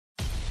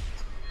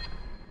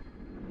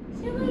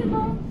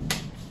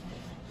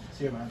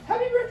See you, man.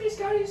 Happy birthday,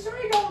 Scotty.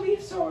 Sorry I gotta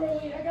leave so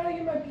early. I gotta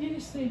get my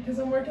beauty sleep because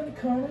I'm working the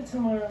corner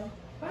tomorrow.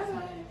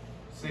 Bye-bye.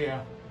 See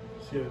ya.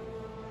 See ya.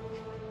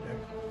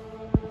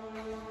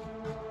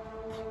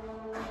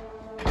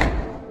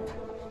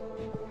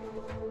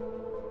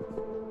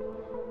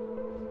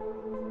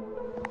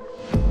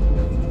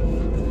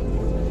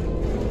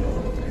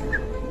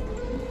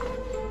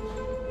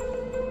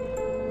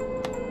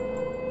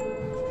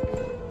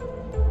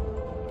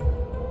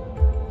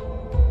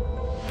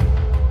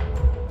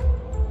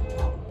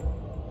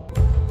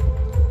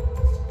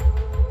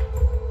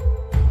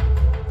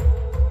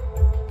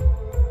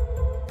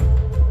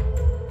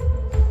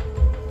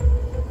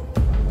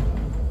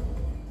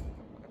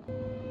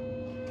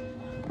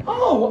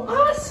 Oh,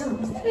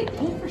 awesome! Is that a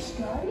gift for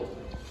Scotty?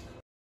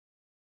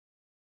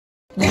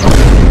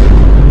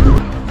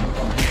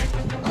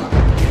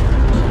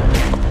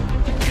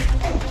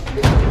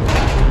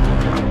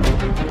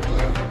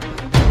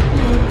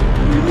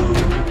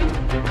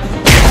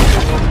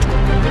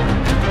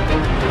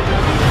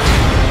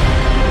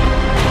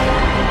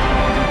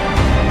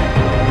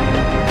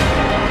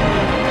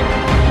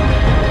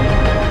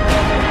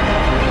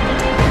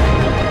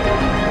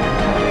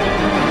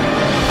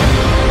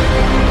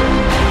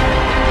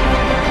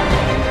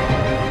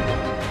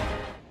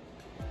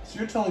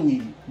 You're telling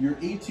me you're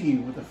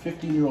 18 with a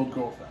 15-year-old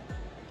girlfriend?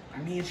 I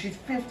mean, she's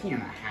 15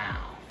 and a half.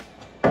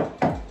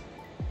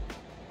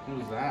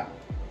 Who's that?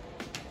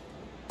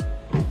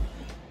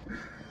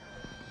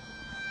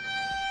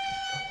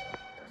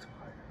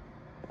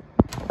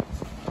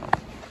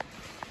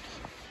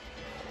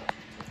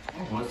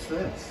 Oh, what's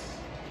this?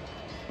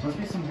 Must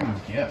be some kind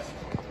of gift.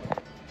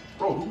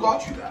 Bro, who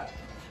got you that?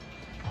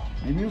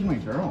 Maybe it was my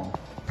girl.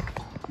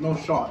 No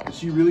shot. Did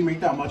she really make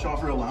that much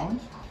off her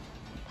allowance?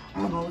 I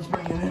don't know, let's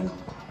bring it in.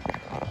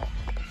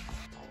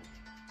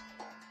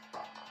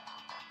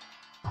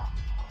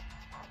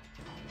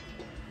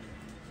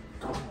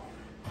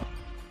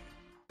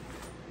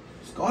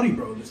 Scotty,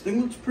 bro, this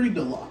thing looks pretty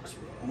deluxe,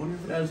 bro. I wonder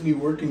if it has any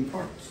working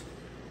parts.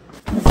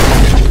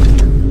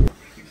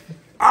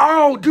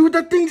 Ow, dude,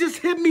 that thing just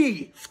hit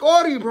me!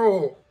 Scotty,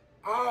 bro!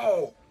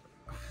 Ow!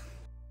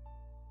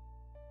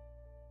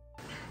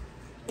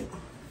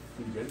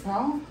 You good,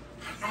 pal?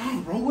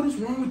 Ow, bro, what is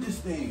wrong with this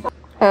thing?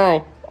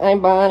 Hi,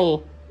 I'm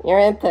Bonnie, your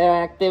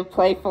interactive,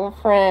 playful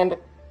friend.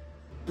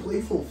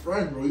 Playful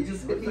friend, bro. You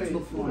just hit me to the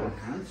floor. My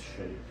hands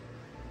shake.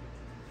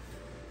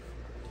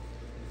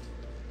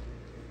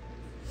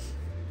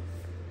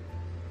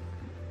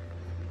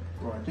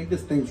 Bro, I think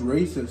this thing's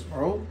racist,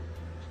 bro.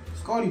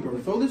 Scotty, bro,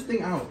 throw this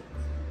thing out.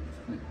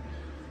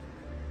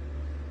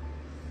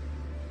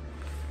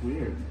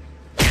 Weird.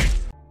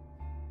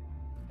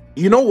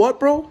 You know what,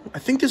 bro? I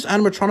think this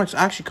animatronic's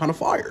actually kind of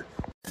fire.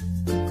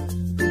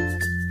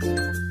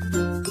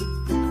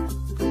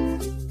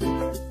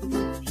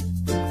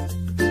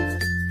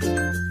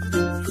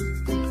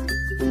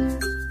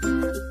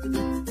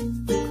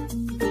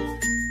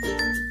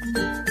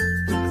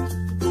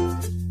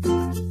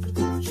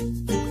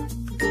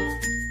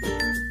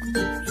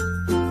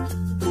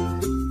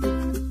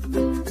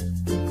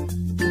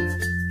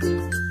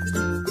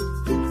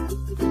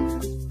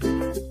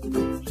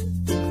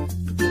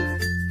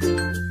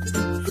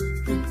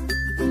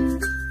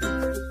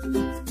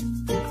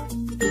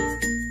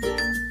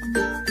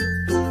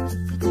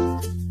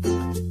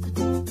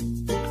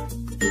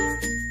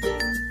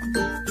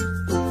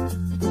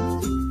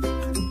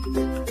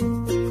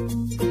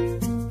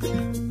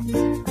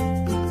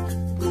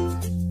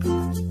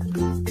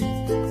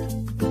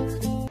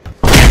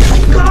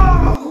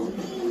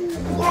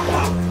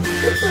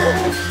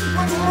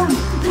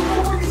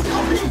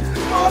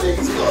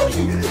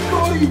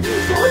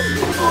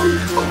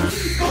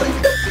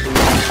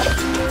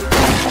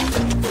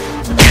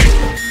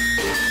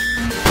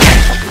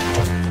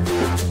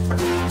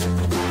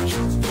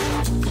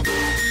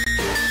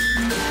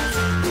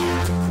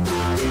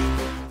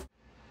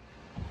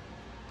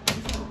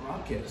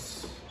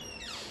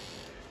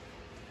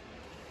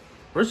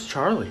 Where's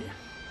Charlie?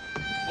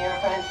 Your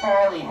friend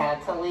Charlie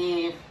had to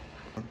leave.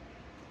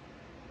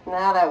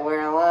 Now that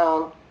we're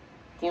alone,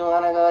 do you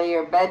want to go to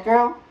your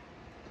bedroom?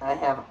 I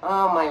have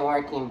all my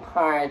working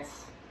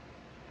parts.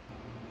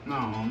 No,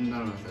 I'm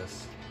done with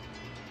this.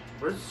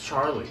 Where's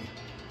Charlie?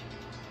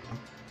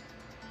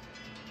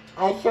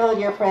 I showed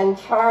your friend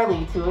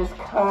Charlie to his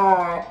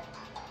car.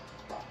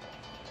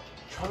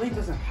 Charlie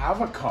doesn't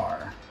have a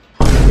car.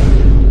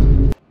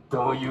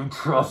 Don't you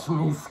trust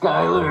me,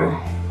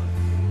 Skylar?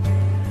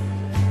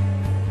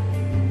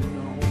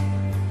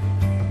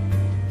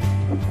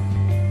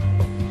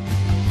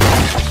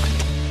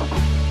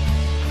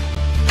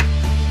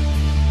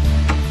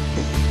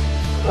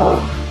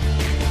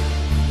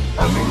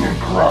 I'm in your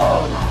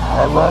cloud.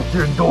 I locked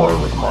your door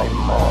with my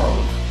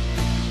mind.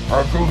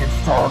 I think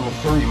it's time to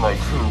show you my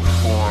true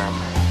form.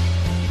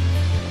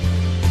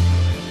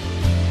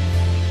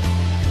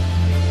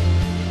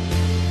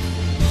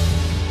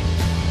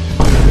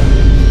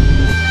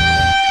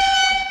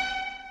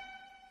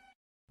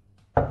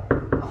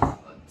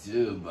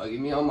 Dude, bugging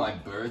me on my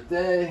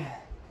birthday?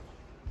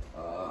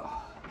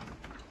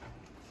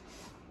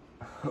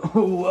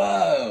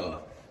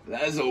 Whoa!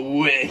 That's a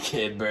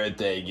wicked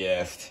birthday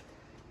gift.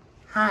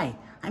 Hi,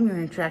 I'm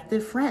your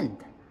attractive friend.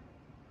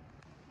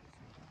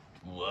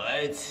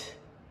 What?